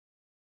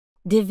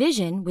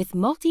Division with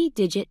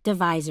multi-digit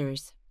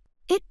divisors.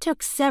 It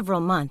took several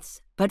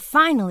months, but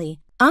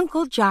finally,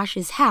 Uncle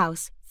Josh's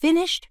house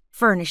finished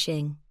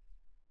furnishing.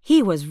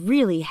 He was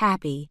really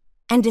happy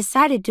and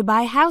decided to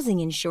buy housing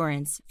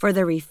insurance for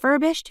the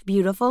refurbished,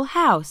 beautiful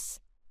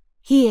house.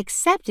 He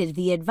accepted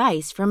the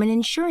advice from an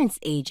insurance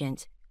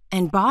agent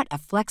and bought a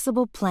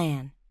flexible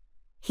plan.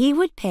 He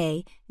would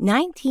pay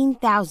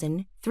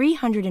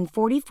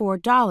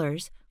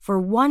 $19,344 for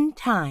one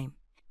time,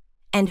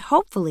 and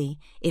hopefully,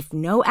 if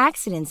no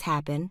accidents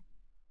happen,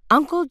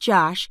 Uncle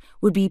Josh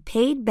would be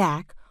paid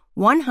back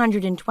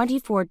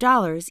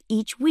 $124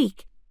 each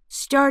week,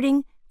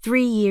 starting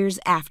 3 years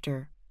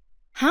after.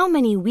 How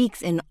many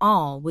weeks in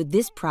all would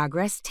this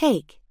progress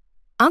take?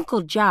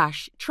 Uncle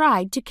Josh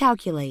tried to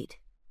calculate.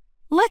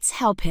 Let's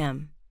help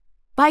him.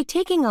 By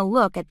taking a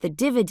look at the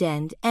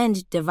dividend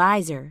and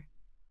divisor,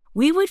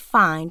 we would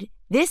find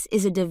this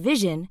is a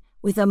division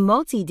with a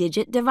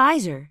multi-digit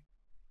divisor.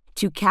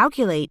 To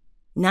calculate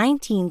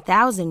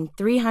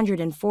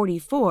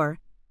 19,344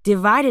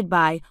 divided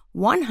by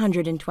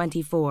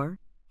 124,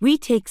 we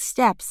take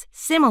steps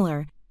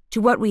similar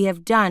to what we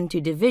have done to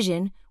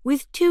division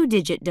with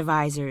two-digit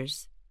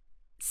divisors.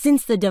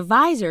 Since the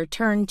divisor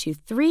turned to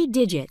 3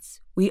 digits,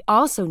 we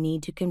also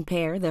need to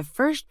compare the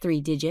first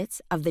 3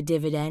 digits of the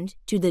dividend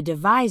to the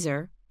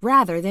divisor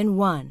rather than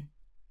 1.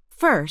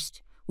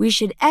 First, we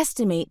should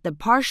estimate the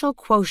partial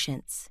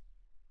quotients.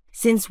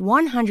 Since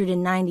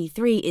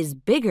 193 is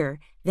bigger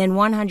than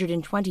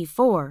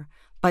 124,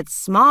 but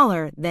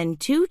smaller than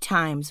 2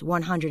 times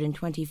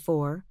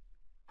 124,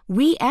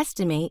 we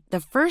estimate the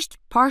first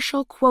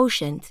partial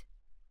quotient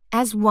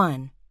as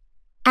 1.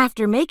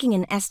 After making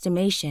an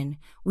estimation,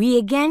 we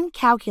again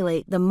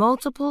calculate the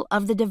multiple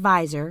of the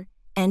divisor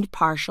and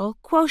partial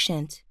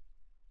quotient.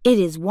 It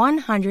is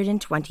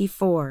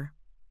 124.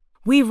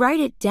 We write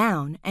it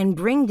down and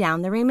bring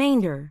down the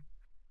remainder,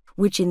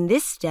 which in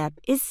this step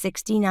is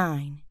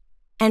 69,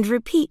 and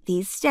repeat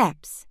these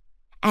steps.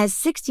 As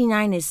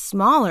 69 is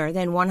smaller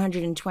than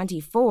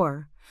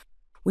 124,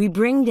 we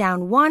bring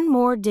down one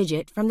more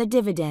digit from the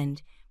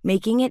dividend,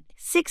 making it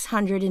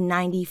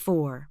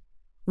 694.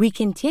 We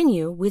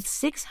continue with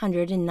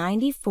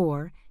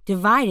 694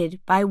 divided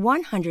by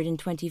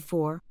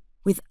 124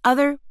 with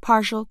other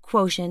partial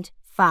quotient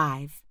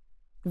 5.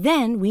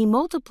 Then we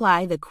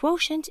multiply the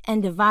quotient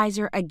and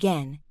divisor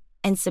again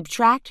and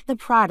subtract the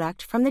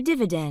product from the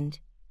dividend.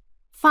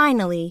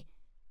 Finally,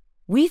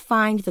 we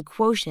find the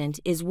quotient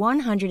is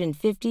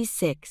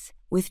 156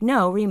 with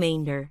no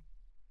remainder.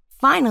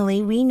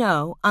 Finally, we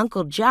know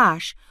Uncle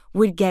Josh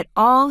would get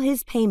all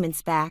his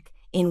payments back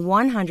in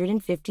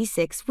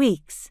 156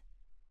 weeks.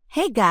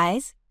 Hey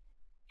guys,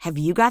 have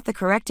you got the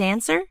correct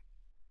answer?